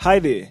Hi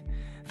there.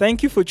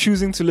 Thank you for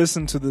choosing to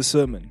listen to this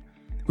sermon.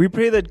 We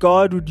pray that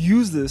God would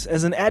use this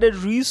as an added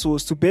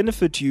resource to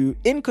benefit you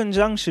in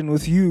conjunction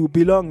with you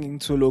belonging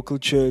to a local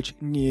church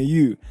near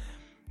you.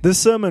 This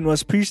sermon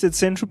was preached at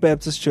Central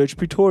Baptist Church,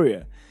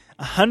 Pretoria.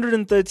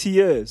 130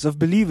 years of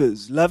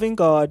believers loving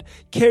God,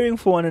 caring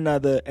for one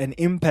another, and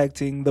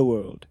impacting the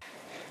world.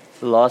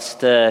 The last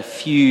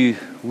few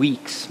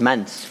weeks,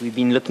 months, we've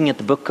been looking at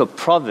the book of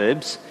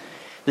Proverbs.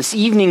 This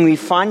evening we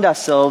find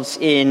ourselves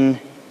in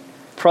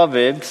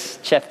Proverbs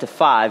chapter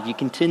 5. You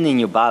can turn there in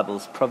your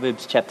Bibles,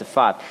 Proverbs chapter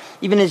 5.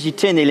 Even as you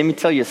turn there, let me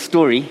tell you a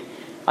story.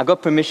 I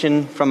got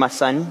permission from my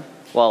son.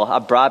 Well, I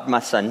bribed my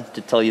son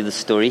to tell you the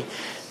story.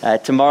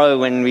 Tomorrow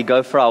when we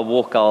go for our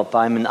walk, I'll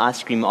buy him an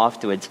ice cream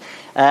afterwards.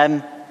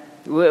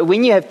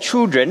 When you have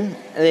children,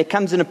 there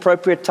comes an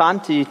appropriate time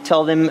to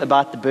tell them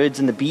about the birds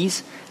and the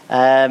bees.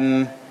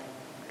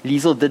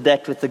 Liesl did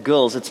that with the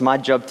girls. It's my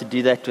job to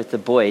do that with the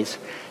boys.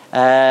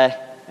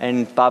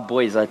 And by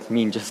boys, I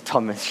mean just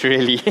Thomas,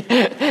 really.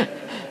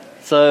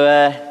 So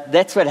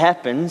that's what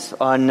happens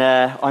on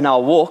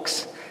our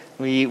walks.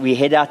 We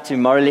head out to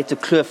Moraleto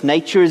Kloof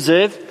Nature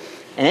Reserve.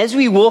 And as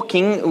we're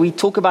walking, we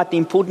talk about the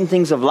important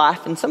things of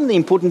life. And some of the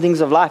important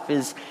things of life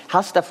is how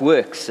stuff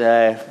works.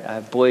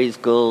 Boys,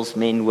 girls,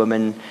 men,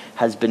 women,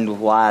 husband,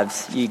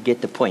 wives, you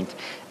get the point.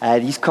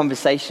 These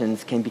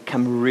conversations can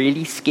become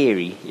really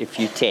scary if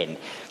you're 10.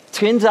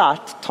 Turns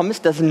out, Thomas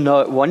doesn't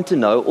want to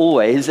know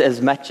always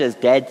as much as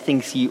Dad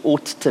thinks he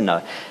ought to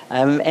know.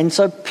 And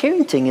so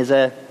parenting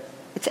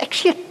it's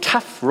actually a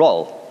tough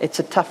role. It's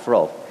a tough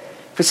role.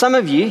 For some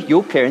of you,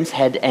 your parents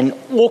had an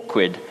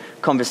awkward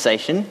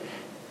conversation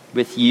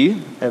with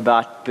you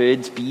about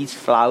birds, bees,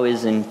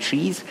 flowers, and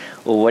trees,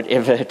 or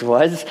whatever it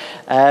was.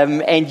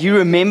 And you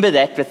remember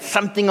that with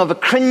something of a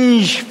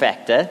cringe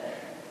factor.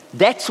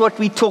 That's what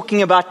we're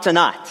talking about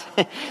tonight.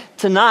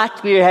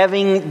 Tonight we're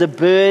having the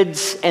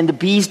birds and the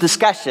bees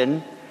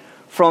discussion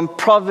from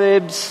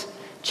Proverbs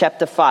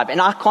chapter 5.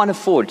 And I can't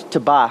afford to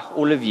buy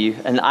all of you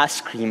an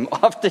ice cream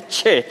after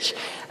church.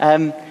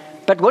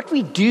 But what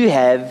we do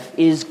have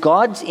is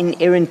God's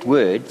inerrant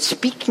word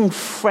speaking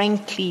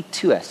frankly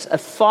to us. A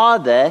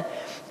father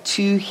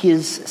to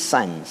his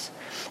sons.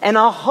 And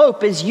our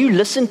hope as you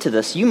listen to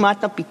this, you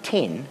might not be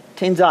 10.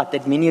 Turns out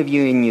that many of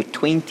you are in your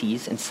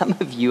 20s and some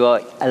of you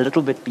are a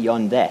little bit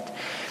beyond that.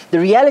 The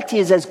reality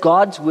is, as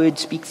God's word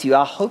speaks to you,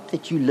 I hope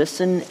that you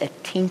listen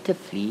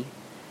attentively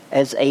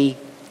as a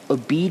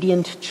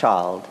obedient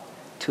child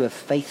to a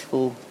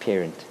faithful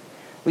parent.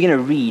 We're going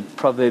to read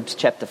Proverbs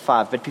chapter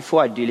 5, but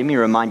before I do, let me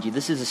remind you,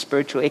 this is a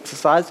spiritual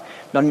exercise,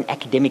 not an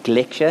academic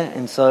lecture,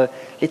 and so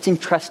let's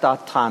entrust our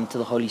time to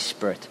the Holy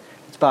Spirit.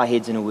 Let's bow our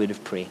heads in a word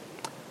of prayer.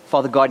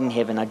 Father God in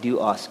heaven, I do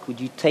ask, would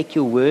you take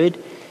your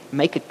word,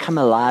 make it come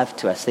alive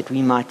to us, that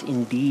we might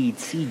indeed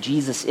see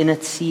Jesus in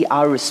it, see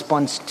our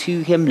response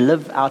to him,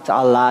 live out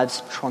our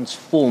lives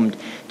transformed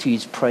to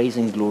his praise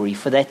and glory.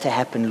 For that to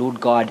happen, Lord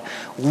God,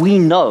 we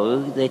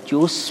know that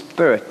your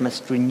Spirit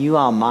must renew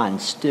our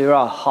minds, stir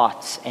our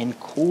hearts, and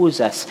cause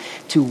us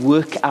to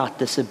work out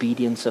this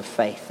obedience of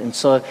faith. And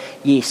so,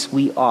 yes,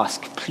 we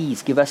ask,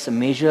 please give us a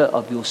measure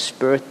of your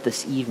Spirit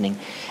this evening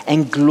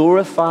and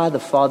glorify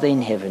the Father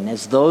in heaven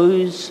as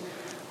those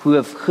who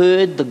have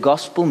heard the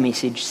gospel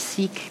message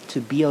seek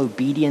to be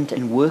obedient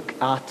and work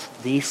out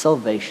their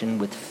salvation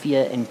with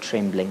fear and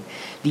trembling.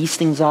 These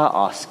things I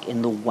ask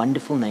in the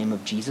wonderful name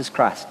of Jesus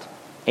Christ.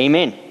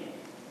 Amen.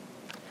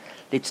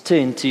 Let's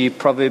turn to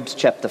Proverbs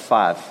chapter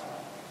 5.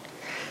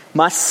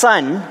 My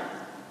son,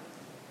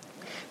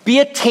 be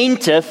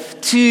attentive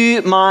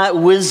to my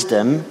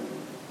wisdom.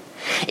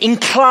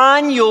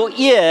 Incline your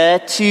ear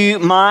to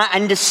my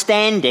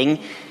understanding,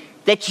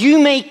 that you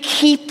may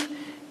keep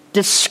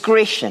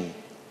discretion,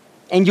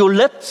 and your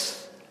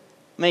lips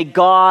may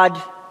guard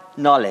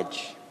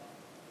knowledge.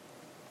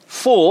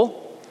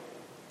 For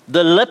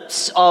the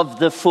lips of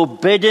the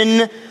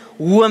forbidden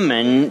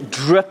woman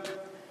drip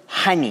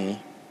honey,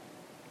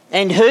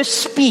 and her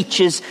speech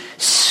is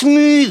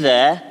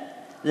smoother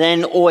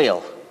than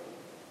oil.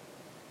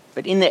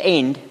 But in the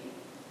end,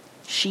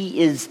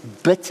 she is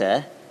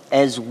bitter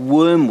as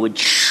wormwood,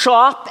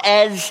 sharp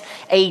as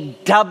a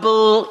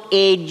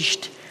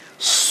double-edged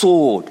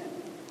sword.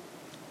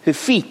 Her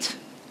feet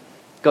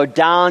go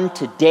down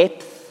to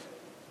depth.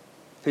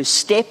 Her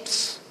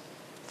steps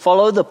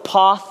follow the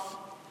path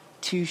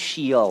to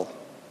Sheol.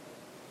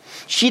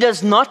 She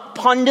does not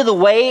ponder the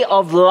way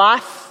of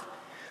life.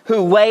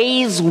 Her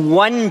ways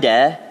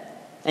wander,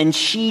 and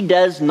she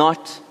does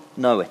not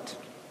know it.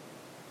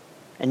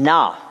 And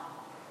now,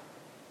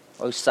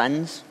 O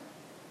sons,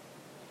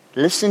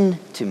 listen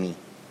to me,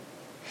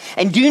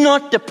 and do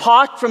not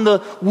depart from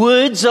the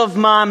words of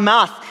my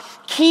mouth.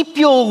 Keep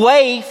your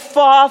way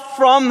far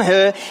from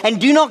her, and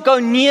do not go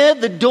near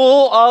the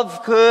door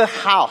of her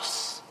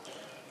house,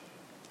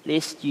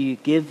 lest you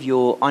give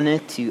your honor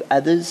to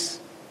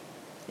others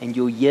and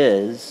your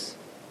years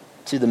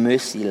to the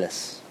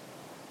merciless.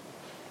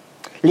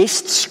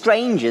 lest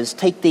strangers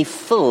take their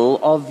fill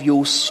of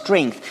your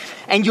strength,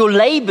 and your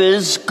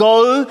labors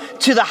go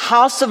to the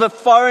house of a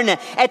foreigner.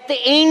 At the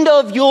end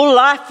of your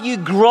life, you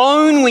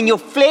groan when your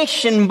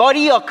flesh and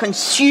body are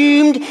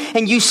consumed,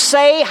 and you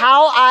say,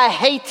 how I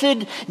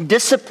hated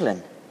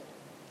discipline,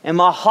 and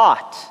my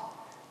heart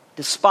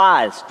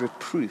despised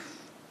reproof.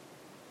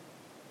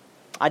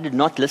 I did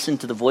not listen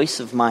to the voice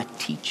of my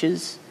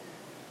teachers,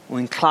 or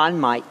incline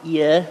my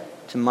ear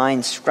to my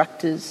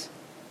instructors.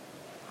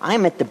 I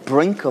am at the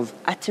brink of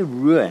utter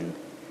ruin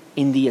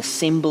in the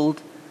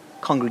assembled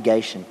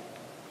congregation.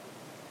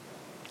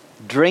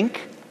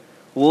 Drink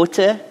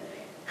water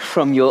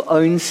from your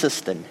own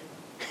cistern,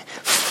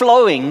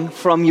 flowing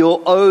from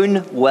your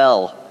own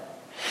well.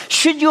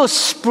 Should your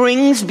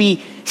springs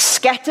be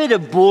scattered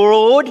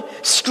abroad,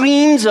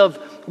 streams of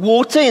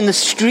water in the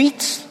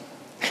streets,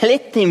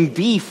 let them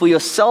be for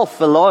yourself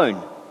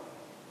alone,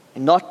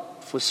 and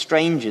not for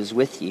strangers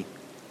with you.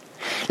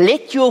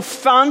 Let your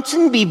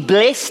fountain be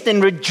blessed,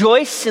 and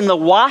rejoice in the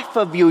wife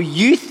of your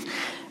youth,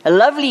 a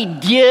lovely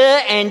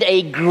deer and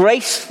a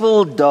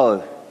graceful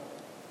doe.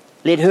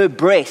 Let her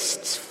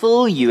breasts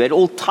fill you at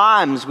all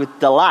times with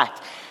delight.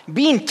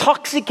 Be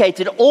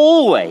intoxicated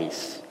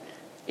always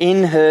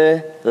in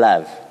her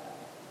love.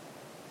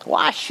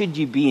 Why should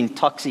you be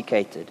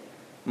intoxicated,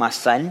 my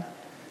son,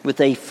 with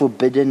a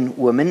forbidden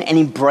woman, and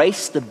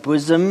embrace the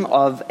bosom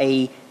of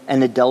an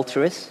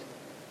adulteress?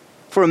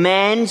 For a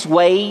man's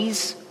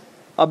ways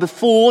are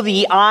before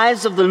the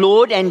eyes of the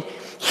Lord, and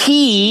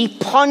he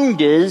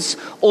ponders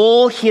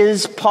all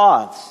his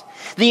paths.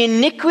 The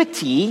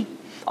iniquity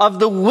of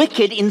the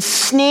wicked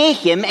ensnare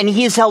him, and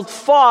he is held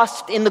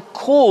fast in the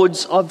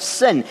cords of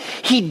sin.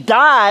 He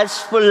dies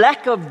for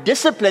lack of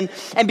discipline,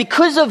 and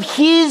because of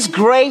his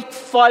great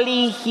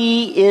folly,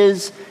 he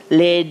is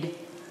led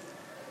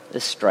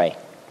astray.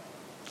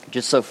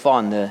 Just so far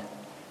in the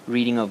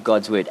reading of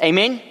God's word.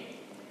 Amen?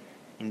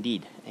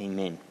 Indeed,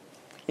 amen.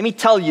 Let me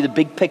tell you the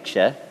big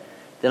picture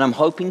that I'm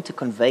hoping to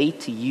convey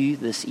to you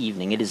this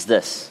evening. It is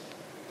this.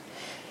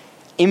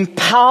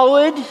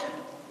 Empowered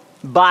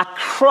by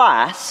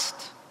Christ,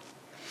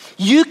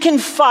 you can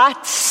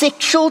fight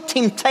sexual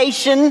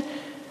temptation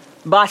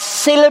by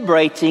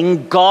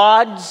celebrating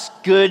God's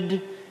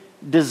good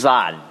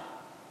design.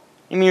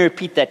 Let me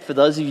repeat that for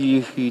those of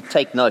you who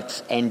take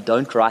notes and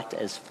don't write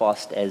as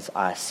fast as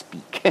I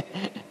speak.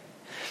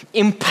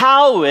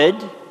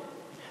 Empowered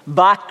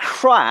by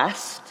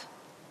Christ,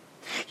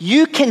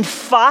 you can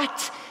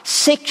fight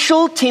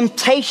sexual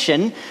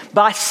temptation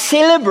by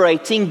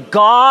celebrating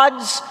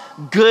God's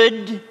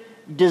good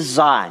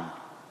design.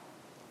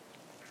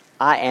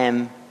 I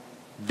am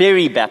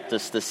very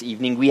Baptist this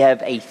evening. We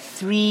have a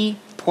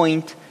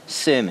 3-point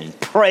sermon.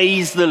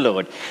 Praise the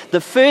Lord.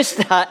 The first,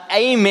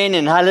 amen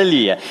and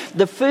hallelujah.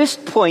 The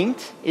first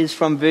point is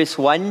from verse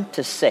 1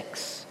 to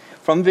 6.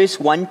 From verse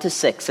 1 to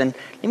 6. And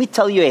let me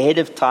tell you ahead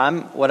of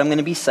time what I'm going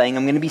to be saying.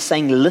 I'm going to be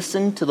saying,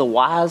 listen to the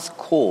wise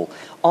call.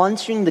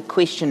 Answering the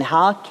question,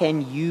 how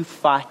can you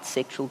fight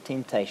sexual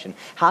temptation?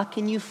 How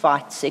can you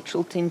fight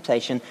sexual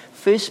temptation?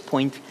 First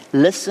point,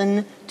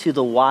 listen to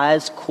the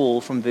wise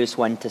call from verse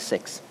 1 to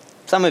 6.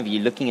 Some of you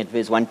looking at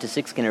verse 1 to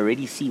 6 can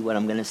already see what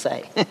I'm going to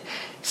say.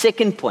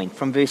 Second point,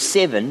 from verse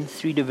 7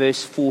 through to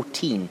verse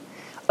 14.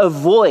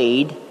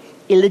 Avoid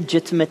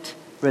illegitimate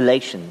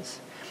relations.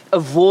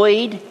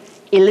 Avoid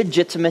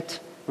illegitimate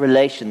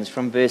relations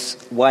from verse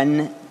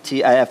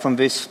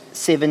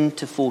 7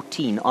 to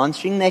 14.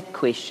 Answering that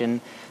question,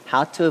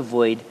 how to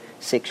avoid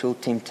sexual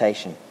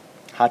temptation.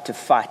 How to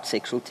fight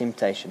sexual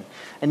temptation.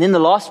 And then the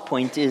last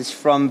point is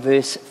from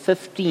verse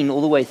 15 all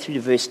the way through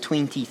to verse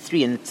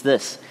 23, and it's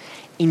this.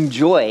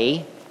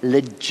 Enjoy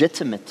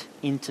legitimate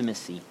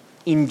intimacy.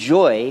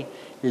 Enjoy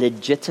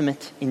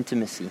legitimate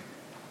intimacy.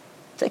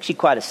 It's actually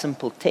quite a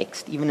simple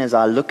text. Even as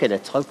I look at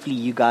it, hopefully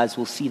you guys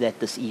will see that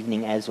this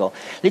evening as well.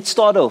 Let's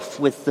start off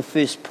with the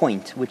first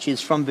point, which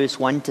is from verse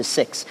 1 to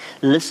 6.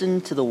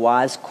 Listen to the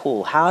wise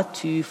call. How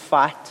to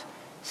fight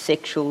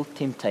sexual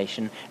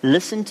temptation.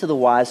 Listen to the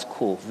wise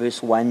call,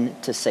 verse 1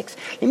 to 6.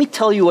 Let me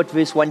tell you what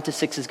verse 1 to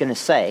 6 is going to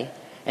say,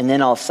 and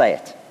then I'll say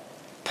it.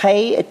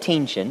 Pay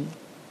attention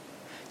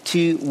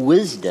to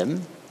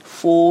wisdom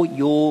for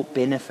your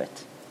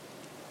benefit.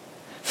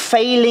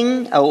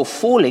 Falling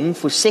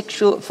for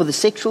the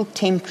sexual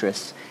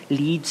temptress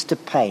leads to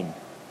pain.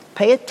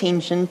 Pay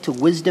attention to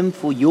wisdom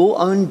for your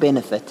own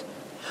benefit.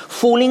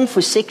 Falling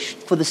for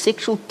the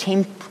sexual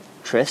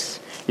temptress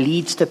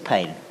leads to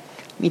pain.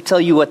 Let me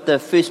tell you what the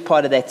first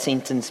part of that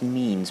sentence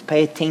means.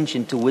 Pay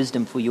attention to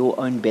wisdom for your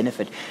own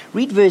benefit.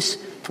 Read verse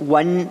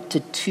 1 to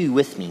 2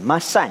 with me. My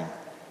son,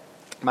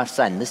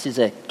 this is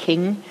a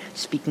king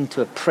speaking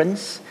to a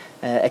prince,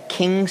 a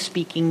king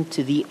speaking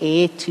to the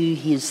heir to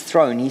his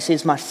throne. He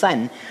says, my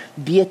son,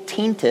 be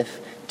attentive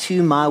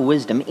to my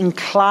wisdom.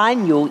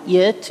 Incline your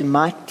ear to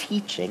my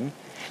teaching,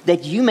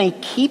 that you may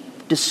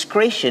keep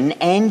discretion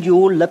and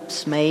your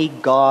lips may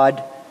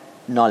guard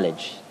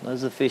knowledge.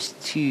 Those are the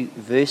first two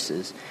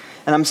verses.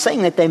 And I'm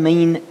saying that they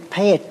mean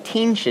pay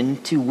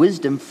attention to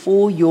wisdom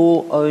for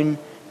your own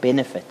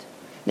benefit.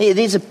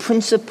 There's a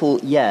principle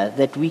here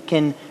that we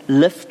can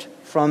lift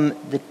from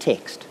the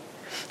text.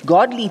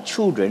 Godly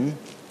children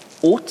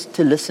ought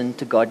to listen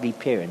to godly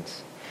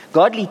parents.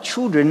 Godly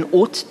children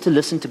ought to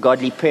listen to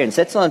godly parents.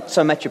 That's not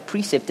so much a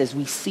precept as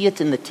we see it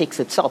in the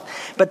text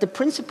itself. But the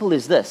principle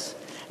is this.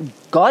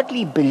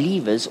 Godly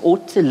believers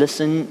ought to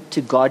listen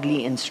to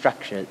godly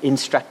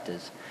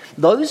instructors.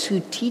 Those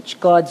who teach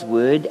God's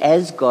word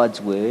as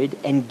God's word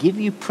and give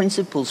you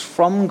principles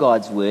from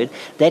God's word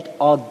that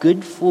are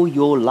good for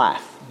your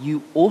life,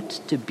 you ought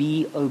to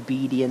be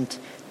obedient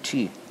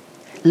to.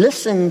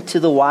 Listen to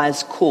the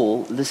wise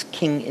call this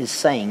king is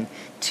saying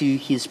to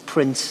his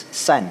prince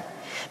son.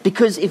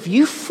 Because if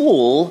you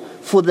fall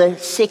for the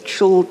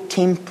sexual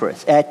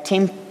temptress,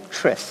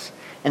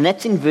 and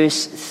that's in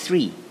verse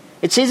 3.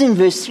 It says in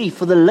verse 3,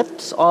 for the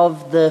lips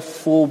of the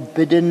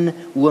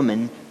forbidden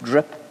woman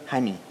drip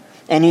honey,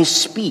 and his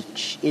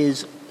speech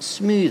is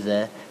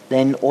smoother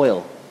than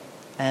oil.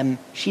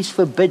 She's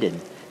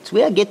forbidden. It's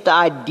where I get the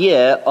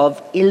idea of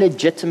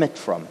illegitimate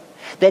from.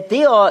 That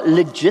there are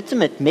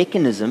legitimate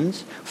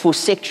mechanisms for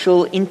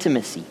sexual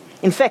intimacy.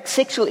 In fact,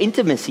 sexual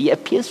intimacy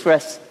appears for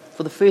us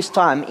for the first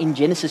time in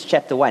Genesis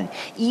chapter 1.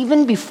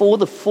 Even before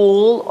the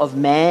fall of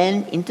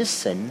man into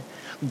sin,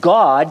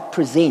 God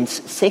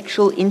presents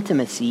sexual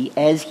intimacy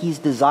as He's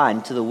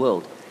designed to the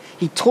world.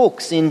 He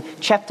talks in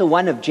chapter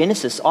 1 of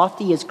Genesis,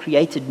 after He has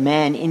created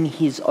man in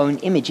His own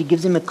image, He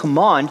gives him a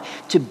command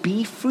to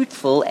be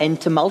fruitful and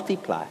to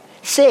multiply.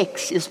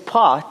 Sex is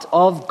part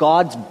of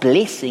God's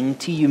blessing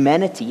to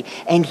humanity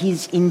and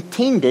His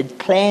intended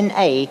plan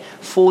A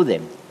for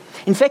them.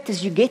 In fact,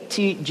 as you get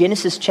to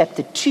Genesis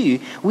chapter 2,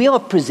 we are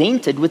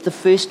presented with the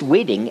first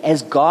wedding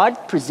as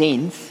God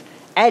presents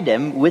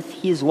Adam with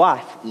his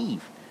wife,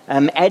 Eve.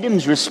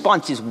 Adam's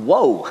response is,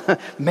 whoa,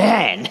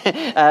 man,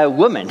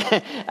 woman,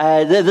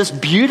 this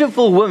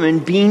beautiful woman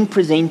being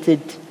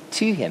presented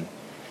to him.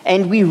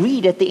 And we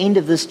read at the end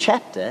of this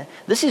chapter,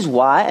 this is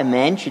why a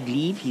man should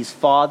leave his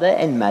father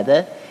and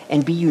mother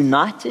and be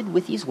united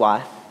with his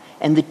wife,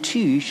 and the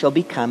two shall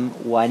become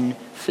one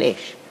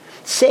flesh.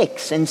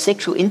 Sex and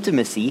sexual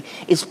intimacy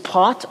is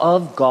part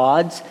of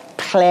God's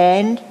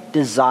planned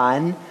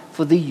design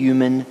for the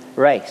human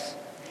race.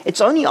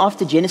 It's only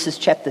after Genesis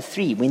chapter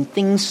 3 when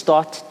things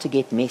start to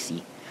get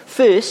messy.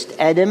 First,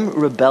 Adam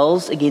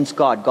rebels against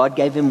God. God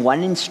gave him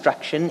one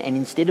instruction, and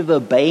instead of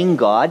obeying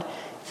God,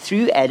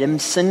 through Adam,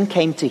 sin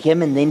came to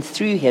him, and then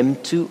through him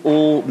to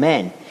all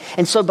man.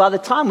 And so by the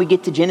time we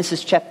get to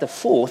Genesis chapter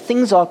 4,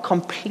 things are a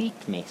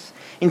complete mess.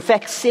 In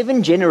fact,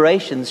 7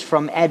 generations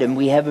from Adam,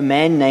 we have a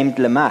man named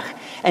Lamech.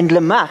 And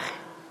Lamech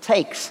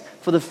takes,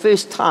 for the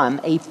first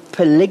time, a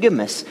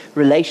polygamous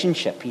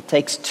relationship. He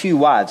takes 2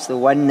 wives, the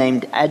one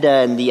named Ada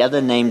and the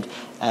other named,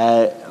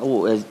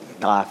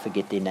 I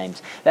forget their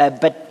names.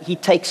 But he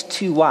takes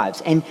 2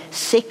 wives. And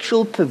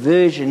sexual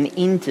perversion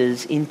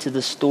enters into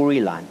the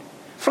storyline.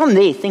 From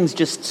there, things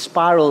just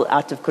spiral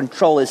out of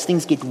control as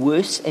things get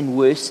worse and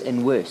worse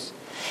and worse.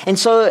 And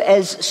so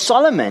as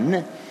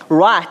Solomon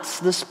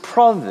writes this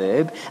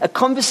proverb, a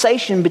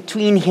conversation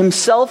between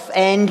himself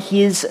and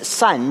his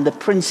son, the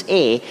prince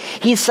heir,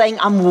 he's saying,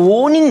 I'm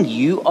warning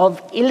you of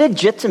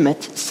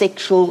illegitimate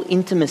sexual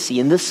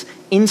intimacy. In this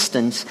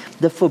instance,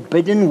 the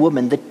forbidden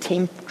woman, the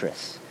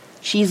temptress.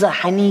 She's a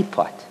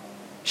honeypot.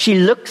 She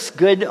looks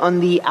good on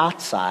the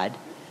outside,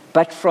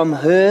 but from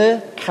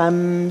her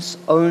comes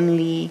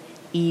only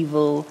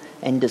evil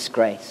and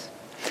disgrace.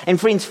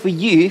 And friends, for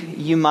you,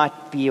 you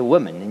might be a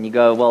woman and you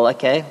go, well,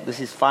 okay, this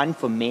is fine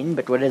for men,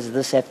 but what does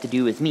this have to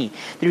do with me?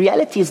 The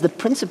reality is the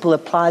principle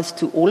applies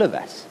to all of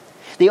us.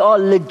 There are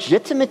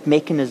legitimate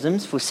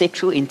mechanisms for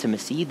sexual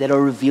intimacy that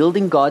are revealed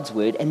in God's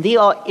word, and there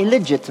are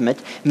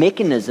illegitimate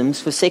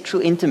mechanisms for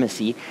sexual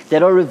intimacy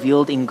that are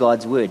revealed in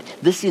God's word.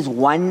 This is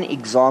one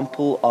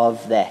example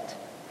of that.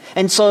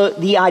 And so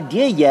the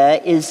idea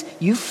here is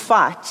you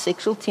fight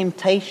sexual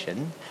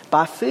temptation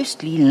by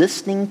firstly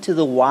listening to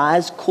the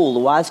wise call. The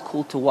wise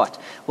call to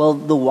what? Well,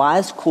 the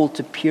wise call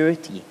to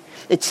purity.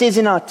 It says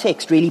in our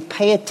text, really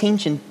pay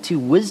attention to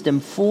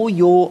wisdom for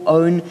your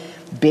own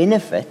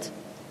benefit.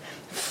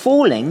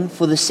 Falling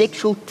for the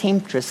sexual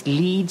temptress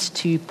leads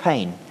to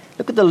pain.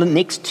 Look at the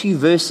next 2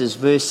 verses,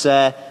 verse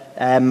 4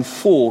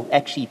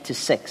 actually to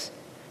 6.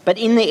 But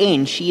in the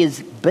end, she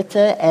is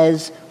bitter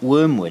as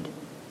wormwood.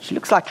 She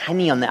looks like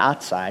honey on the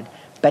outside,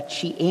 but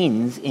she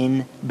ends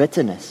in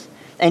bitterness.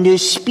 And her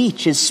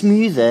speech is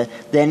smoother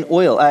than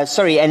oil,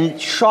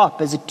 and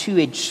sharp as a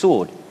 2-edged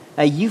sword.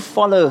 You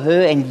follow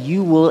her and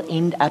you will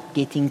end up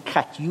getting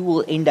cut. You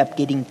will end up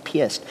getting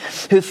pierced.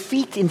 Her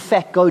feet, in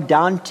fact, go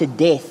down to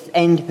death,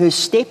 and her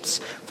steps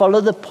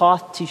follow the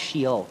path to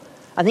Sheol.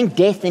 I think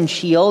death and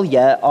Sheol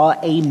here are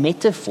a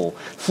metaphor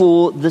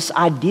for this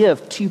idea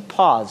of 2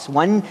 paths.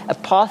 One, a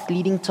path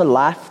leading to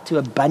life, to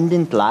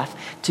abundant life,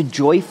 to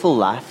joyful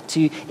life,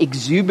 to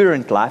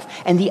exuberant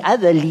life, and the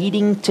other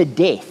leading to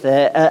death,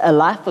 a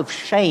life of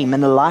shame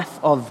and a life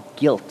of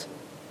guilt.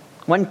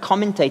 One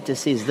commentator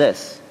says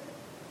this: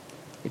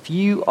 if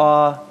you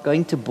are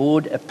going to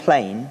board a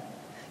plane,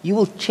 you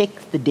will check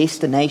the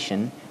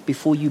destination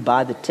before you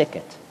buy the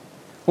ticket.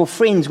 Well,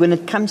 friends, when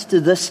it comes to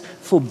this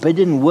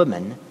forbidden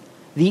woman,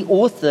 the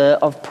author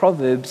of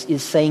Proverbs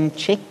is saying,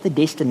 check the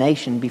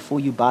destination before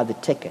you buy the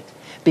ticket,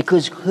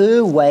 because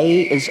her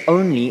way is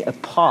only a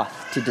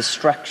path to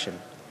destruction.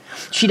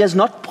 She does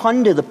not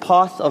ponder the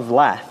path of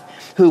life.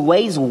 Her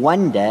ways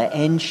wander,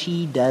 and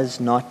she does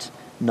not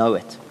know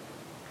it.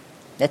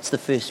 That's the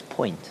first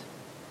point.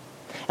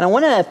 And I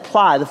want to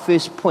apply the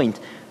first point,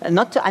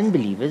 not to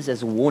unbelievers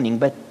as a warning,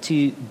 but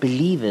to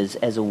believers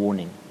as a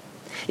warning.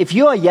 If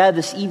you are here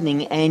this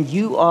evening and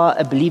you are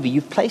a believer,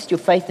 you've placed your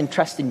faith and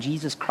trust in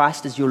Jesus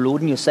Christ as your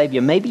Lord and your Savior.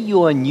 Maybe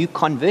you're a new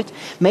convert.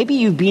 Maybe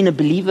you've been a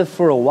believer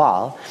for a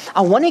while.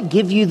 I want to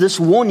give you this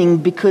warning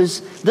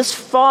because this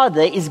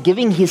father is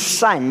giving his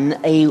son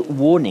a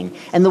warning.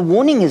 And the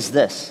warning is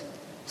this: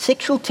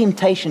 sexual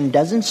temptation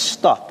doesn't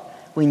stop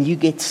when you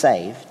get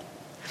saved,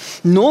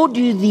 nor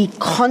do the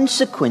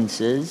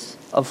consequences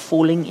of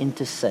falling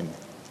into sin.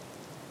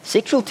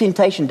 Sexual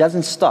temptation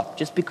doesn't stop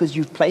just because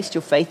you've placed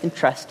your faith and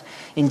trust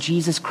in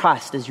Jesus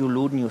Christ as your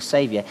Lord and your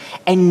Savior.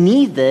 And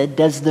neither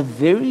does the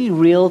very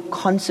real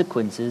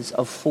consequences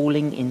of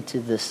falling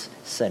into this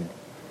sin.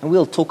 And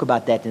we'll talk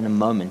about that in a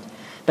moment.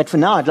 But for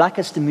now, I'd like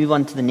us to move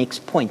on to the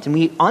next point. And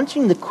we're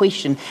answering the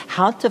question,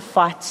 how to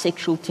fight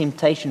sexual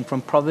temptation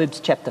from Proverbs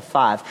chapter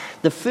 5.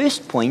 The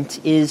first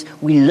point is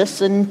we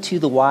listen to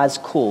the wise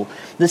call.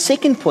 The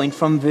second point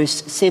from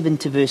verse 7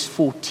 to verse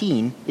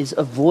 14 is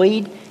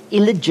avoid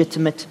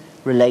illegitimate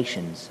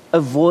relations.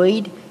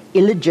 Avoid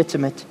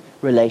illegitimate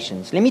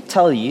relations. Let me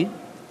tell you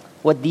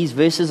what these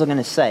verses are going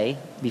to say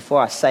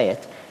before I say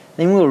it.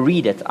 Then we'll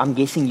read it. I'm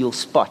guessing you'll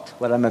spot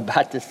what I'm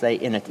about to say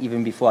in it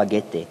even before I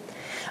get there.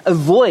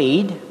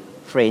 Avoid,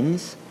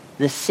 friends,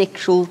 the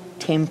sexual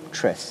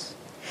temptress,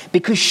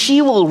 because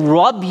she will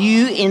rob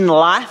you in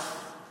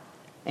life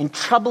and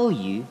trouble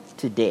you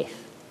to death.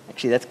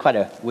 Actually, that's quite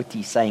a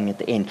witty saying at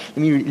the end.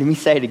 Let me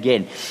say it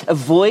again.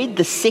 Avoid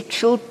the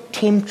sexual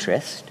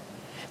temptress,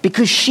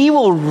 because she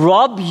will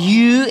rob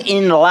you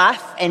in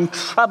life and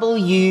trouble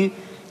you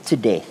to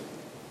death.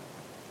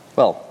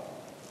 Well,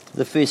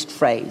 the first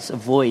phrase,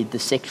 avoid the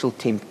sexual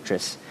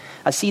temptress.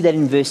 I see that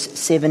in verse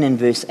 7 and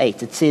verse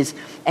 8. It says,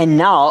 and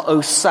now,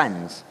 O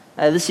sons.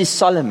 This is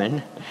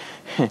Solomon.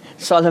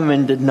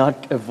 Solomon did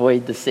not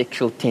avoid the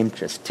sexual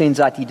temptress. Turns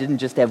out he didn't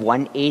just have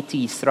one heir to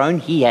his throne.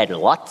 He had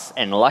lots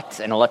and lots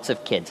and lots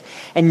of kids.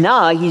 And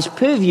now his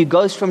purview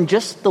goes from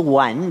just the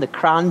one, the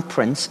crown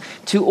prince,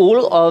 to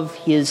all of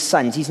his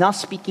sons. He's now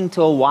speaking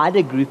to a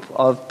wider group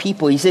of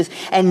people. He says,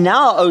 and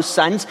now, O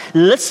sons,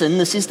 listen,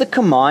 this is the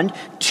command,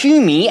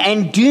 to me,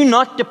 and do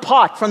not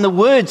depart from the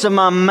words of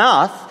my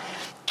mouth.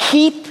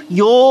 Keep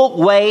your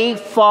way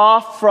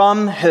far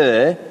from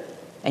her,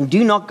 and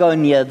do not go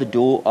near the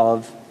door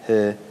of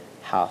her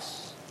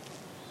house.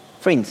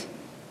 Friends,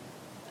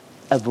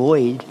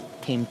 avoid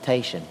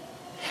temptation.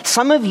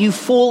 Some of you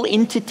fall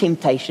into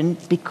temptation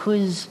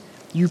because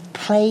you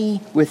play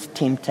with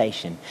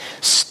temptation.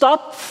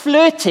 Stop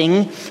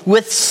flirting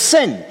with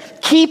sin.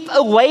 Keep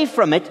away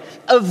from it.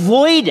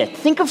 Avoid it.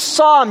 Think of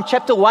Psalm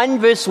chapter 1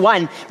 verse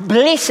 1.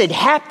 Blessed,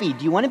 happy.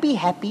 Do you want to be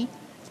happy?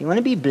 You want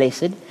to be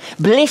blessed?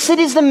 Blessed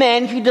is the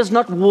man who does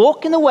not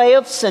walk in the way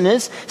of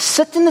sinners,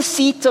 sit in the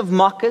seat of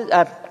mockers.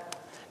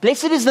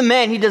 Blessed is the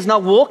man who does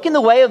not walk in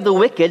the way of the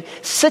wicked,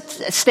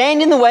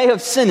 stand in the way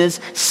of sinners,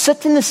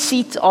 sit in the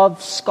seat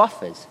of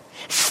scoffers.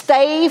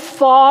 Stay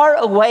far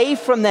away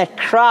from that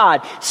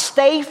crowd.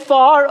 Stay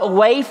far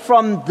away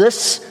from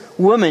this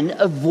woman.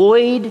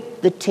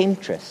 Avoid the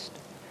temptress.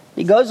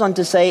 He goes on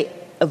to say,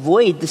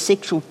 avoid the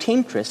sexual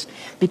temptress,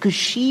 because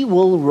she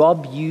will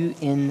rob you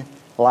in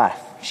life.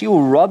 She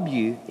will rob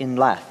you in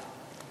life.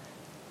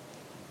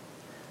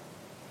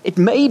 It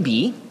may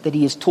be that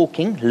he is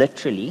talking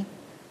literally,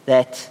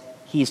 that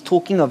he is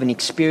talking of an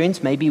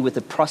experience maybe with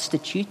a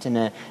prostitute,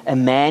 and a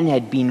man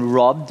had been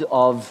robbed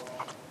of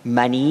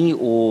money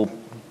or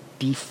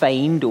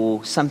defamed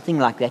or something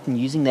like that, and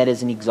using that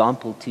as an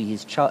example to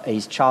his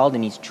child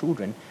and his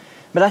children.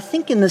 But I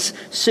think in this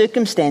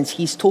circumstance,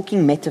 he's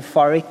talking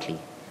metaphorically.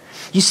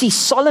 You see,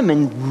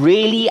 Solomon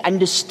really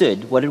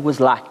understood what it was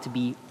like to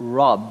be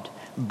robbed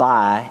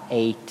by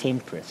a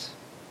temptress.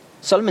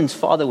 Solomon's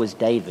father was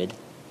David.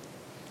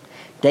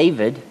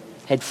 David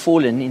had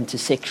fallen into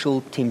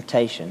sexual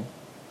temptation.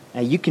 Now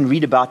you can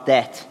read about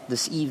that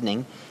this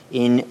evening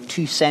in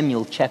 2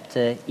 Samuel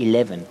chapter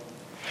 11.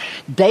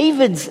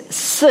 David's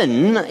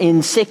sin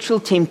in sexual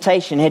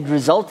temptation had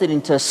resulted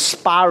into a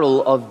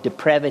spiral of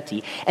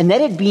depravity, and that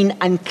had been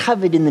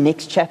uncovered in the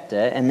next chapter,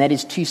 and that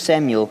is 2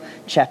 Samuel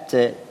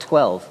chapter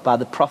 12 by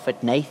the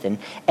prophet Nathan,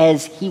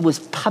 as he was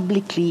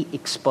publicly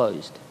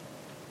exposed.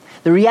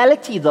 The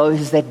reality, though,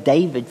 is that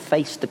David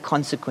faced the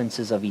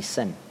consequences of his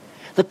sin.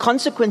 The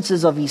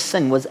consequences of his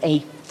sin was a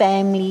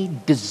family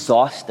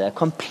disaster, a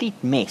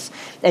complete mess,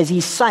 as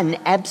his son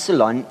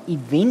Absalom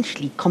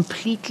eventually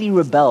completely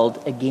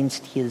rebelled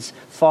against his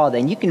father.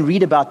 And you can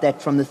read about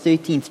that from the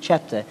 13th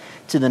chapter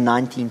to the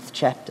 19th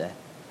chapter.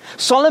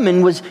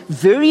 Solomon was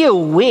very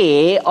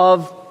aware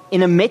of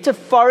in a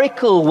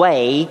metaphorical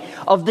way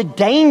of the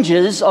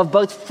dangers of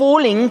both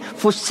falling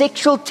for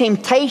sexual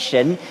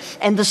temptation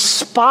and the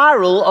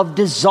spiral of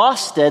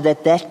disaster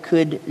that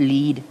could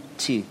lead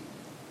to.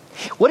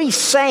 What he's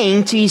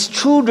saying to his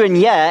children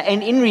here,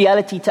 and in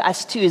reality to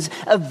us too, is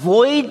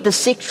avoid the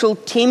sexual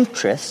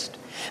temptress,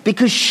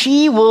 because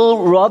she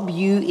will rob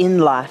you in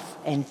life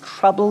and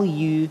trouble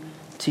you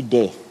to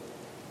death.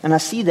 And I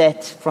see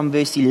that from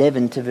verse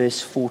 11 to verse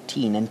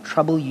 14, and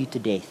trouble you to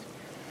death.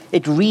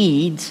 It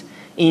reads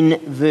in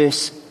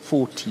verse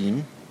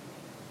 11,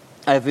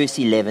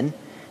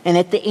 and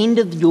at the end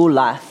of your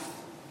life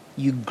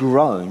you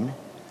groan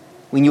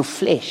when your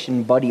flesh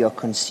and body are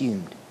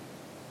consumed.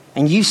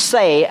 And you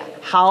say,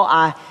 how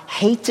I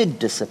hated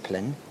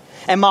discipline,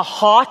 and my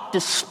heart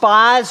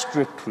despised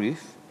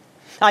reproof.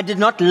 I did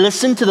not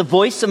listen to the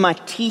voice of my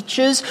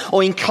teachers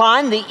or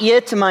incline the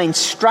ear to my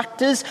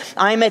instructors.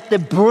 I am at the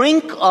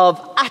brink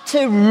of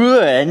utter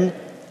ruin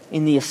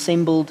in the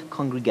assembled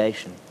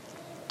congregation.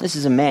 This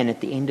is a man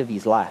at the end of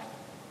his life,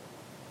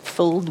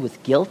 filled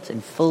with guilt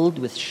and filled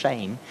with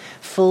shame,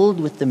 filled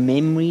with the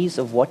memories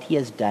of what he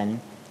has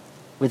done,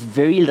 with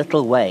very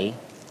little way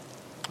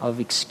of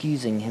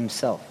excusing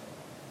himself.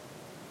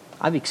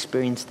 I've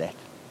experienced that.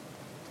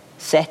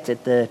 Sat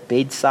at the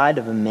bedside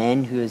of a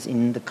man who is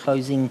in the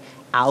closing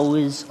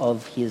hours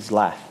of his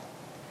life.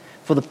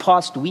 For the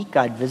past week,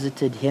 I'd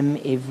visited him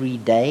every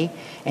day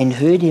and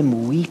heard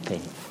him weeping,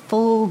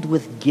 filled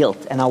with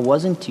guilt, and I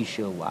wasn't too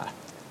sure why.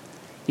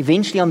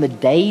 Eventually, on the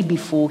day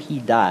before he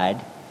died,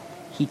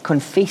 he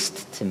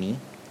confessed to me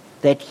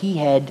that he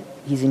had,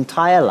 his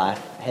entire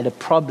life, had a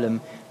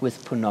problem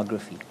with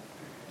pornography.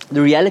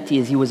 The reality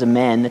is he was a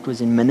man that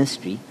was in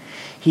ministry.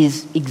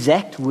 His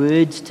exact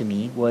words to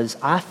me was,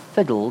 I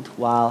fiddled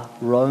while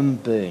Rome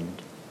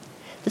burned.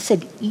 This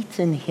had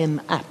eaten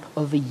him up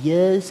over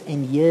years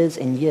and years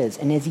and years.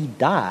 And as he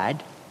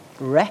died,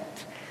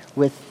 racked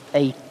with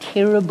a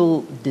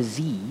terrible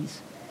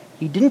disease,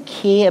 he didn't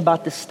care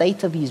about the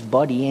state of his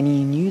body, and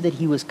he knew that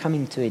he was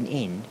coming to an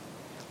end.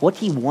 What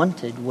he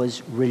wanted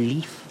was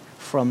relief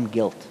from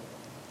guilt.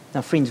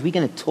 Now, friends, we're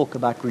going to talk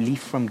about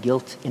relief from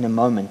guilt in a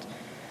moment.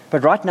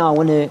 But right now, I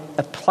want to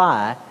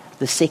apply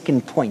the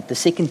second point. The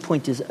second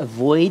point is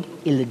avoid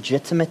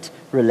illegitimate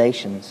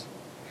relations.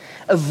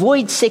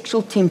 Avoid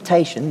sexual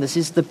temptation. This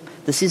is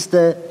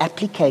the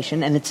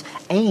application, and it's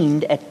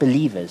aimed at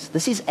believers.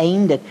 This is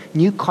aimed at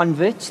new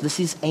converts. This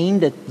is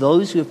aimed at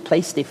those who have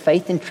placed their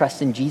faith and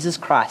trust in Jesus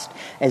Christ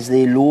as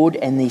their Lord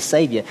and their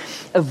Savior.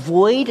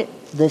 Avoid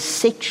the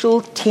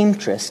sexual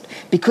temptress,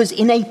 because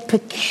in a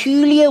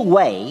peculiar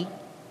way,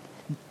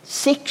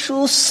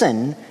 sexual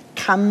sin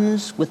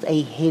comes with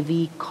a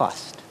heavy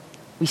cost.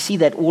 We see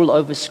that all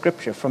over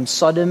Scripture, from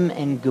Sodom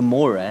and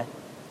Gomorrah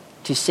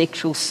to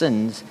sexual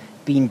sins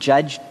being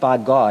judged by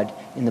God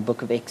in the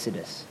book of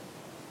Exodus.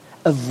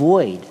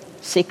 Avoid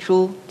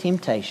sexual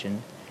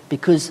temptation,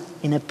 because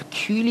in a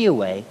peculiar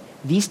way,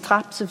 these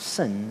types of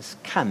sins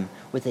come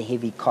with a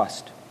heavy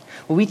cost.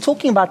 Well, we're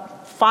talking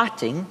about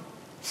fighting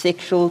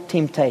sexual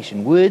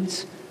temptation,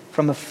 words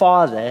from a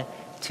father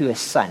to a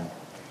son.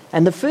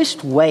 And the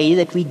first way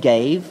that we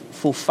gave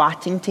for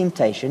fighting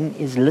temptation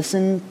is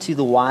listen to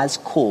the wise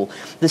call.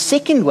 The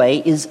second way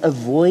is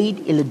avoid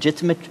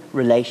illegitimate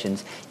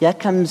relations. Here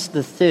comes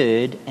the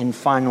third and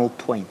final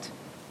point.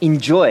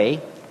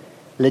 Enjoy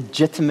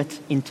legitimate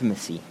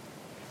intimacy.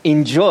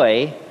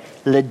 Enjoy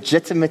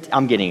legitimate,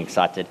 I'm getting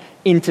excited,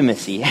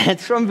 intimacy.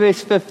 It's from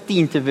verse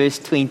 15 to verse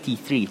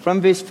 23.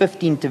 From verse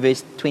 15 to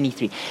verse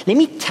 23. Let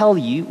me tell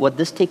you what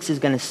this text is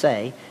going to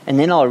say, and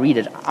then I'll read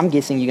it. I'm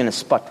guessing you're going to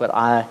spot what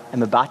I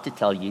am about to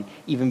tell you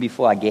even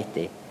before I get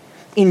there.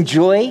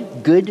 Enjoy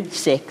good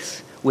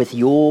sex with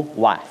your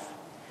wife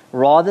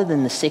rather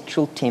than the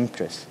sexual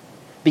temptress,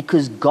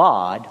 because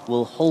God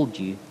will hold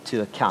you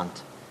to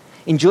account.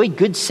 Enjoy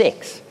good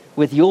sex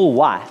with your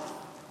wife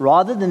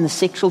rather than the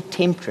sexual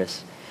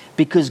temptress,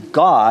 because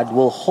God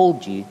will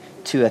hold you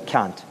to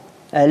account.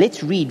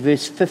 Let's read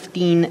verse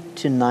 15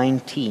 to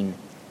 19.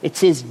 It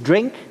says,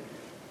 drink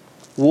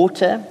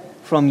water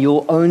from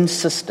your own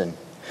cistern,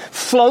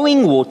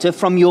 flowing water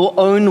from your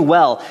own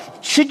well.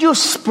 Should your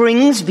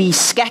springs be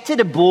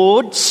scattered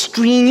abroad,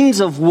 streams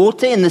of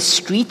water in the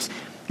streets,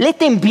 let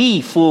them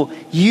be for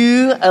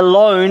you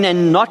alone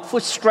and not for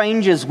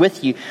strangers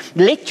with you.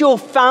 Let your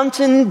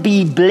fountain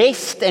be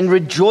blessed and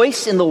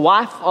rejoice in the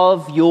wife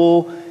of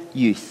your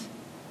youth.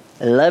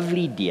 A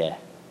lovely deer,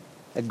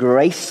 a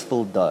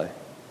graceful doe.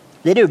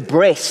 Let her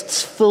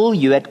breasts fill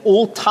you at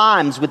all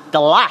times with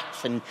delight,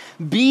 and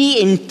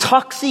be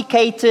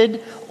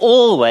intoxicated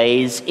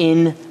always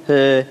in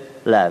her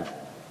love.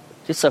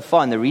 Just so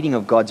far in the reading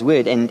of God's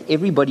word, and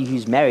everybody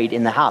who's married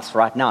in the house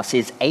right now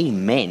says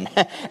amen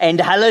and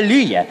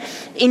hallelujah.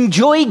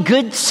 Enjoy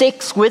good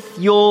sex with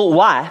your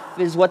wife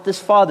is what this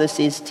father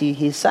says to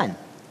his son.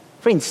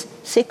 Friends,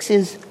 sex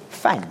is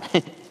fun.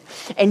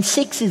 And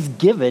sex is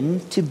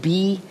given to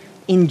be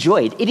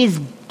enjoyed. It is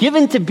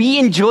given to be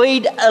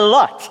enjoyed a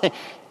lot.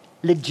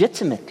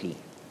 Legitimately.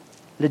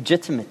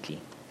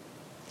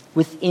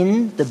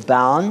 Within the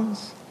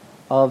bounds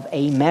of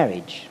a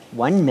marriage,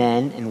 one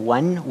man and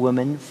one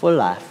woman for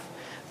life,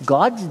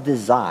 God's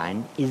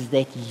design is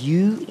that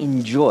you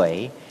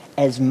enjoy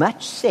as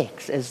much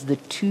sex as the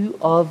two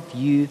of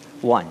you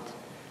want.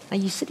 Now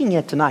you're sitting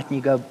here tonight and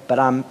you go, but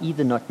I'm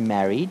either not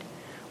married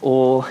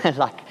or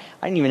like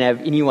I don't even have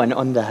anyone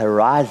on the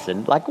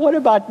horizon. Like, what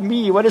about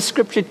me? What does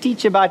Scripture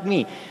teach about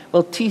me?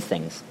 Well, two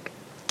things.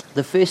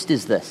 The first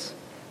is this.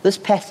 This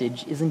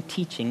passage isn't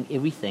teaching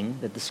everything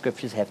that the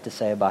Scriptures have to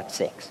say about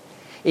sex.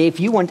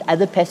 If you want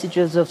other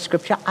passages of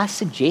Scripture, I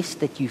suggest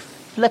that you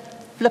flip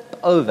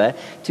over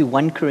to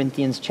 1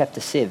 Corinthians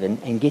chapter 7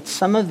 and get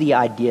some of the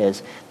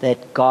ideas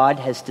that God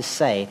has to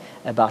say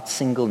about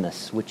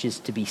singleness, which is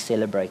to be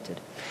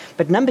celebrated.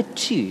 But number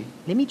two,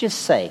 let me just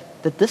say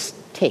that this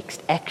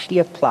text actually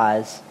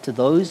applies to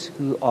those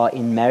who are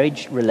in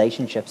marriage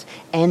relationships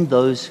and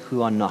those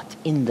who are not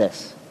in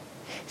this.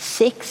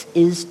 Sex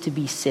is to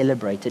be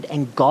celebrated,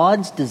 and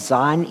God's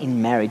design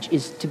in marriage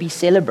is to be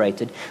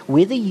celebrated,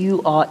 whether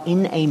you are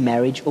in a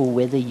marriage or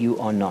whether you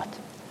are not.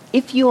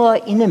 If you are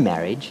in a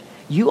marriage,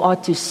 you are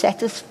to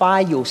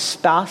satisfy your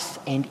spouse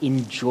and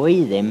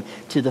enjoy them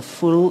to the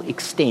full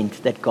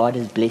extent that God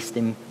has blessed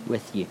them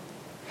with you.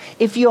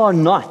 If you are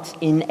not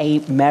in a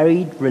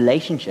married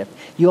relationship,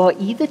 you are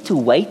either to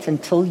wait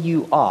until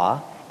you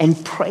are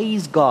and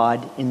praise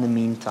God in the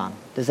meantime.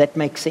 Does that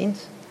make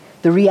sense?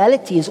 The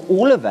reality is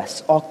all of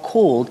us are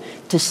called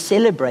to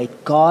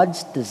celebrate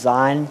God's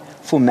design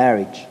for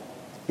marriage.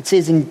 It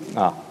says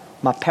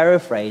my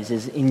paraphrase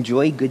is,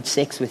 enjoy good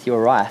sex with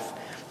your wife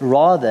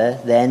rather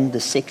than the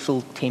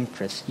sexual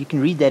temptress. You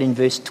can read that in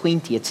verse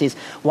 20. It says,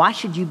 why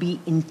should you be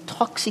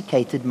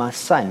intoxicated, my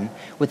son,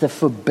 with a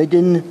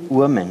forbidden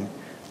woman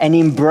and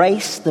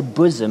embrace the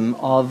bosom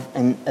of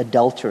an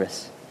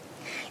adulteress?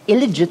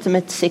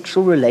 Illegitimate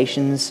sexual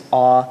relations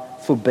are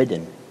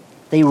forbidden.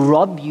 They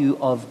rob you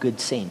of good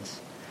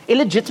sense.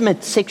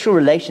 Illegitimate sexual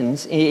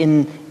relations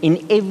in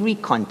every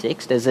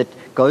context, as it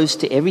goes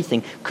to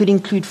everything, could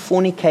include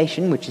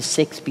fornication, which is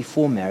sex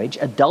before marriage,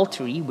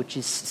 adultery, which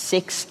is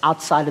sex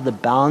outside of the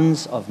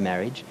bounds of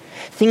marriage,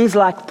 things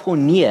like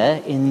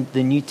porneia in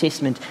the New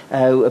Testament,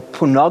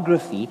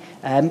 pornography,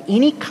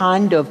 any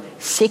kind of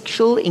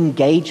sexual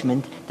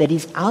engagement that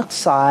is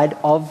outside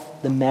of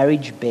the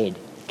marriage bed.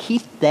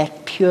 Keep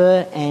that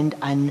pure and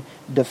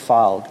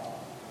undefiled.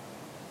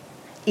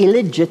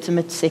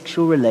 Illegitimate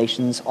sexual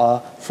relations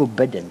are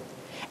forbidden,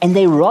 and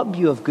they rob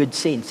you of good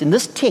sense. In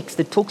this text,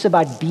 it talks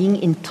about being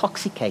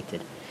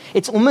intoxicated.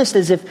 It's almost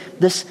as if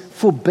this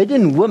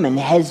forbidden woman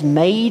has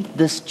made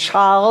this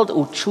child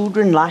or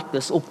children like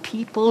this, or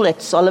people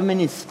that Solomon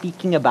is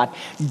speaking about,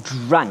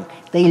 drunk.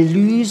 They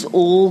lose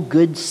all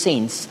good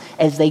sense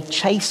as they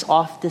chase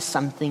after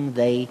something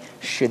they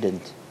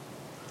shouldn't.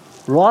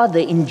 Rather,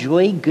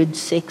 enjoy good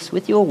sex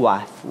with your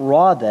wife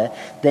rather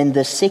than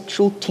the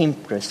sexual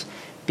temptress,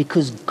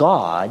 because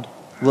God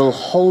will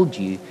hold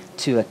you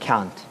to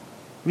account.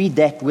 Read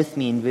that with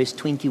me in verse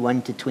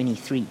 21 to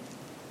 23.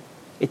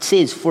 It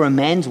says, for a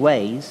man's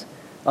ways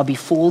are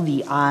before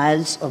the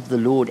eyes of the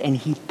Lord, and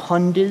he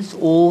ponders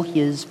all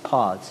his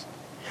paths.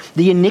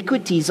 The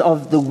iniquities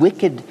of the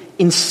wicked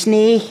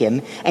ensnare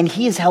him, and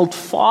he is held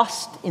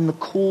fast in the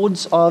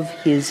cords of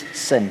his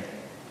sin.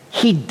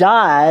 He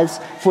dies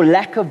for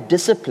lack of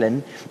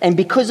discipline, and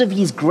because of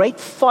his great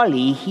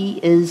folly, he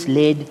is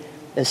led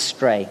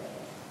astray.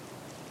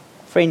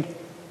 Friend,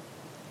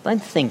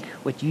 don't think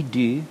what you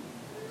do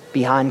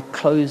behind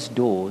closed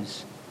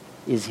doors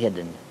is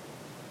hidden.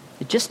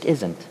 It just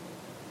isn't.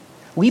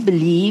 We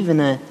believe in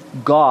a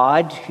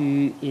God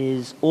who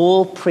is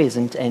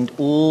all-present and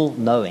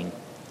all-knowing.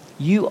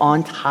 You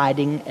aren't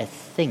hiding a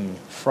thing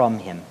from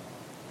him.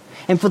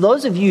 And for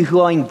those of you who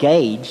are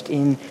engaged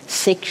in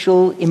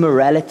sexual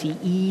immorality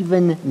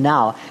even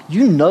now,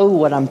 you know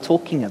what I'm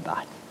talking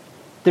about.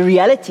 The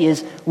reality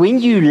is, when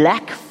you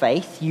lack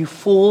faith, you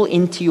fall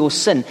into your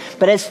sin.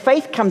 But as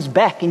faith comes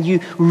back and you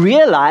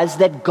realize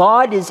that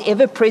God is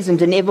ever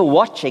present and ever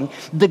watching,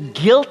 the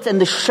guilt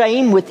and the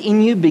shame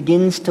within you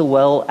begins to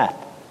well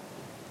up.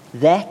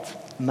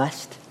 That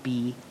must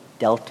be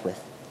dealt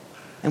with.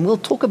 And we'll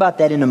talk about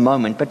that in a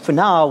moment. But for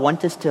now, I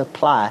want us to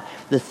apply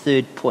the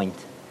third point.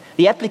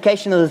 The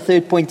application of the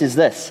third point is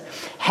this: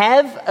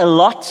 have a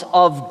lot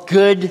of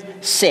good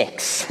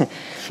sex.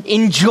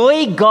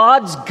 Enjoy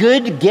God's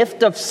good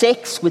gift of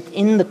sex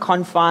within the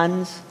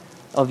confines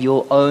of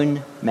your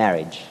own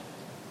marriage.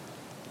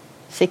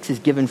 Sex is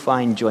given for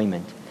our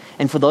enjoyment.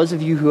 And for those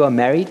of you who are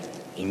married,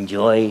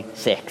 enjoy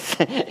sex.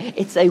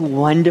 It's a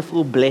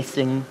wonderful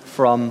blessing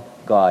from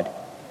God.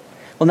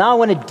 Well, now I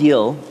want to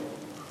deal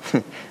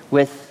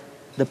with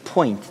the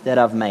point that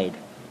I've made.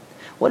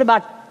 What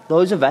about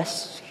those of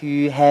us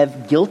who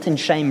have guilt and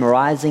shame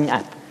rising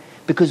up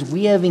because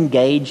we have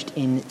engaged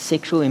in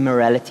sexual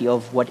immorality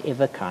of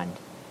whatever kind?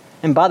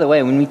 And by the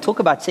way, when we talk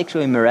about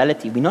sexual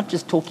immorality, we're not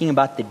just talking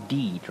about the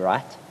deed,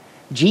 right?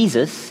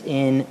 Jesus,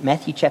 in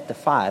Matthew chapter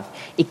 5,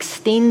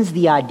 extends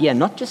the idea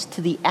not just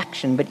to the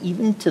action, but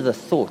even to the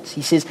thoughts.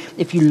 He says,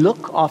 if you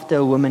look after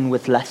a woman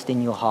with lust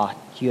in your heart,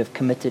 you have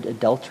committed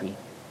adultery.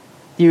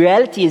 The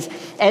reality is,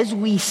 as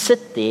we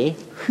sit there,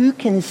 who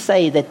can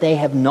say that they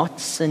have not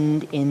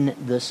sinned in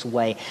this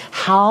way?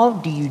 How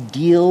do you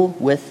deal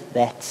with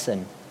that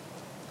sin?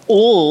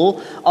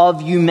 All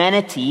of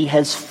humanity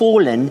has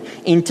fallen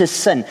into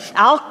sin.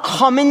 Our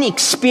common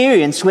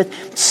experience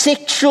with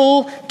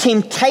sexual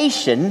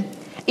temptation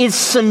is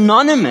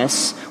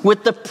synonymous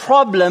with the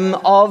problem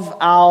of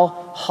our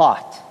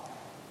heart.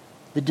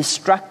 The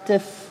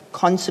destructive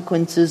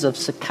consequences of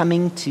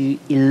succumbing to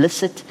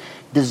illicit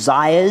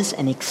desires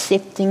and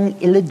accepting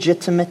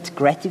illegitimate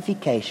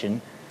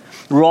gratification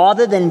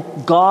rather than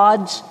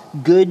God's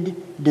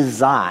good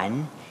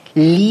design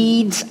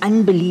leads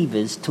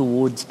unbelievers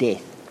towards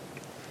death.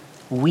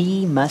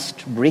 We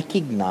must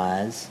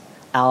recognize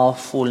our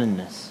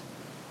fallenness.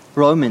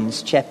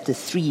 Romans chapter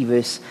 3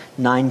 verse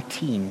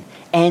 19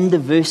 and the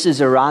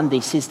verses around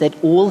there says that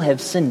all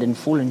have sinned and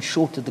fallen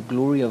short of the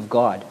glory of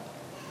God.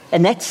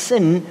 And that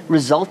sin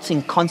results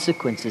in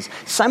consequences.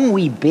 Some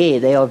we bear,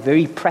 they are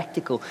very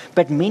practical,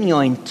 but many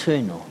are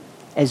internal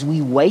as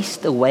we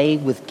waste away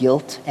with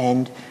guilt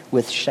and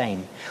with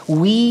shame.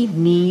 We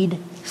need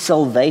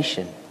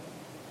salvation.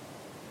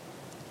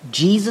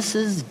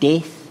 Jesus'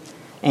 death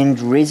and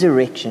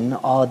resurrection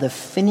are the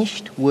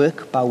finished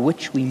work by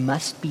which we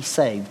must be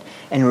saved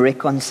and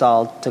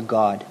reconciled to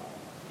God.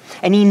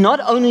 And He not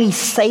only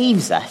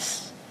saves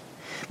us,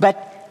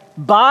 but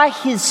by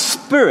His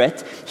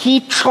Spirit, He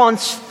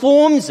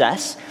transforms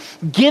us,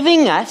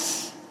 giving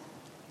us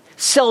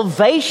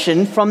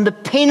salvation from the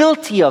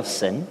penalty of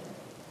sin,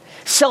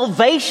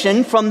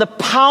 salvation from the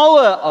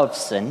power of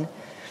sin,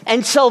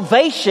 and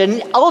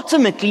salvation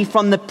ultimately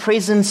from the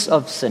presence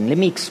of sin. Let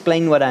me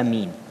explain what I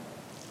mean.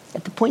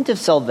 At the point of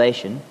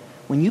salvation,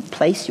 when you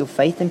place your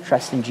faith and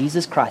trust in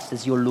Jesus Christ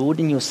as your Lord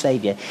and your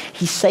Savior,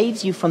 He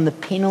saves you from the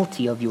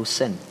penalty of your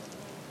sin.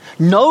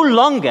 No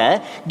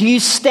longer do you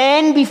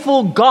stand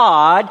before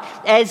God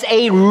as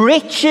a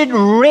wretched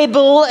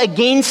rebel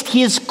against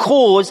His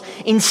cause.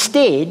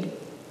 Instead,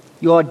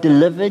 you are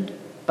delivered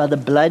by the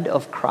blood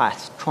of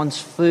Christ,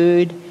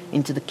 transferred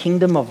into the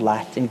kingdom of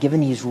light and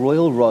given His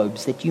royal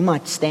robes that you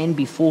might stand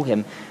before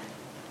Him,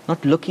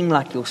 not looking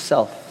like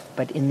yourself,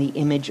 but in the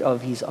image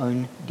of His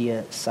own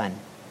dear Son.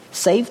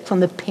 Saved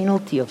from the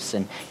penalty of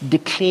sin,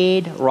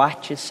 declared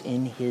righteous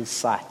in His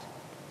sight.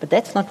 But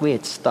that's not where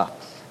it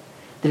stops.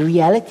 The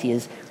reality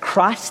is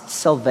Christ's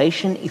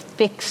salvation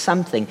effects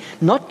something,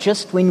 not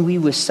just when we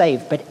were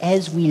saved, but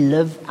as we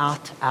live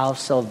out our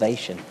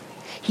salvation.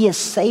 He has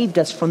saved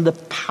us from the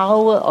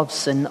power of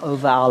sin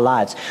over our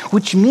lives,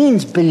 which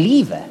means,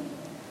 believer,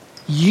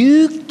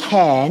 you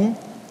can,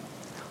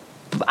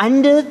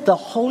 under the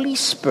Holy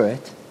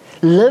Spirit,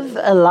 live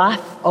a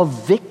life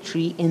of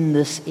victory in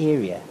this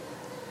area.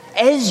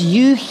 As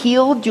you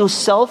yield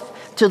yourself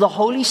to the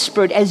Holy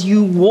Spirit, as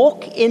you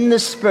walk in the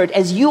Spirit,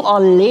 as you are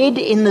led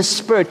in the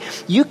Spirit,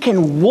 you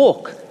can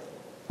walk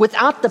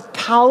without the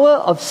power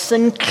of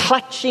sin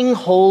clutching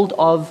hold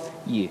of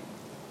you.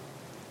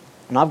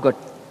 And I've got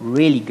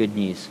really good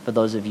news for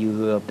those of you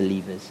who are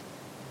believers.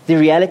 The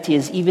reality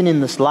is, even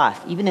in this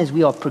life, even as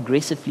we are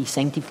progressively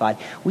sanctified,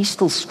 we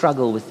still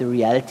struggle with the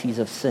realities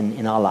of sin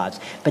in our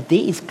lives. But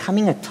there is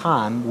coming a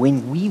time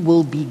when we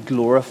will be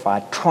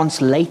glorified,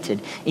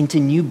 translated into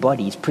new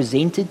bodies,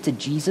 presented to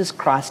Jesus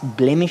Christ,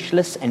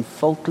 blemishless and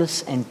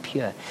faultless and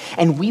pure.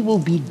 And we will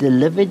be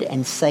delivered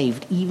and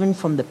saved even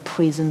from the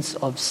presence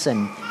of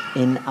sin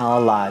in our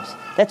lives.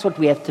 That's what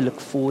we have to look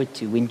forward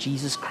to when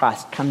Jesus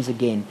Christ comes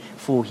again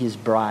for His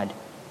bride.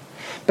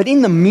 But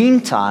in the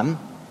meantime,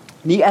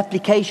 the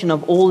application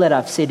of all that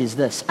I've said is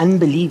this.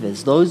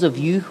 Unbelievers, those of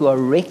you who are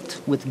wrecked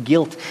with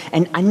guilt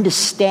and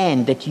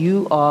understand that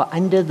you are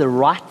under the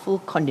rightful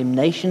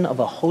condemnation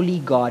of a holy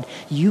God,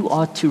 you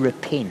are to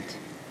repent.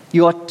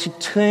 You are to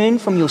turn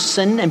from your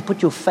sin and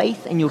put your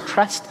faith and your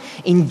trust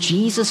in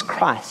Jesus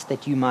Christ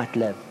that you might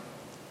live.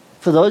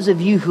 For those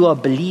of you who are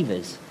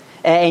believers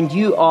and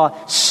you are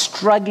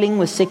struggling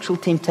with sexual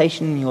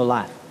temptation in your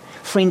life,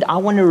 friend, I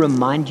want to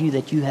remind you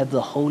that you have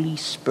the Holy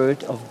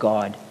Spirit of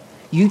God.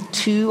 You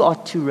too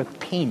are to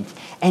repent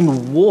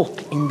and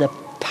walk in the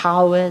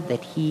power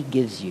that He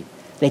gives you,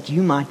 that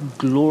you might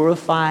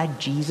glorify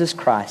Jesus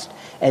Christ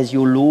as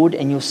your Lord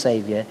and your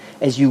Savior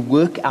as you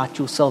work out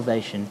your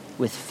salvation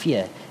with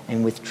fear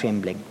and with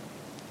trembling.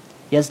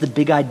 Here's the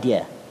big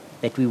idea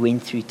that we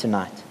went through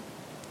tonight.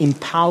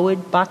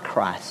 Empowered by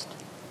Christ,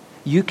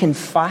 you can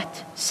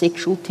fight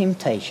sexual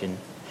temptation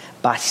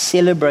by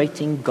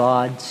celebrating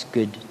God's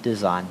good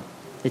design.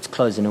 Let's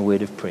close in a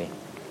word of prayer.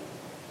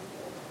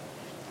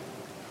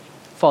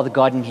 Father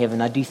God in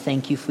heaven, I do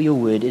thank you for your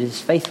word. It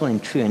is faithful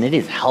and true, and it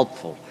is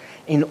helpful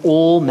in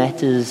all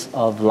matters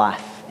of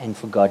life and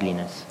for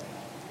godliness.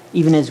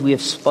 Even as we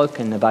have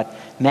spoken about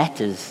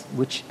matters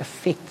which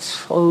affect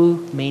so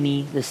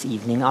many this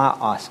evening, I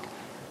ask,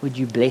 would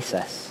you bless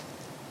us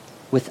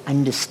with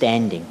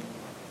understanding?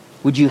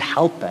 Would you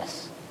help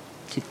us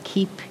to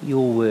keep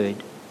your word?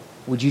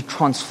 Would you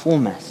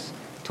transform us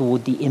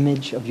toward the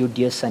image of your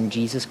dear Son,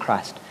 Jesus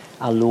Christ,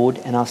 our Lord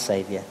and our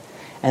Savior?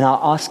 And I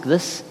ask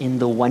this in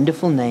the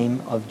wonderful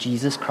name of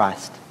Jesus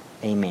Christ.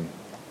 Amen.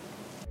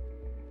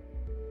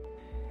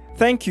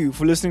 Thank you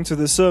for listening to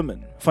this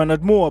sermon. Find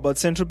out more about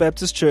Central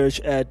Baptist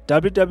Church at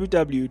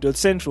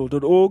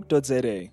www.central.org.za.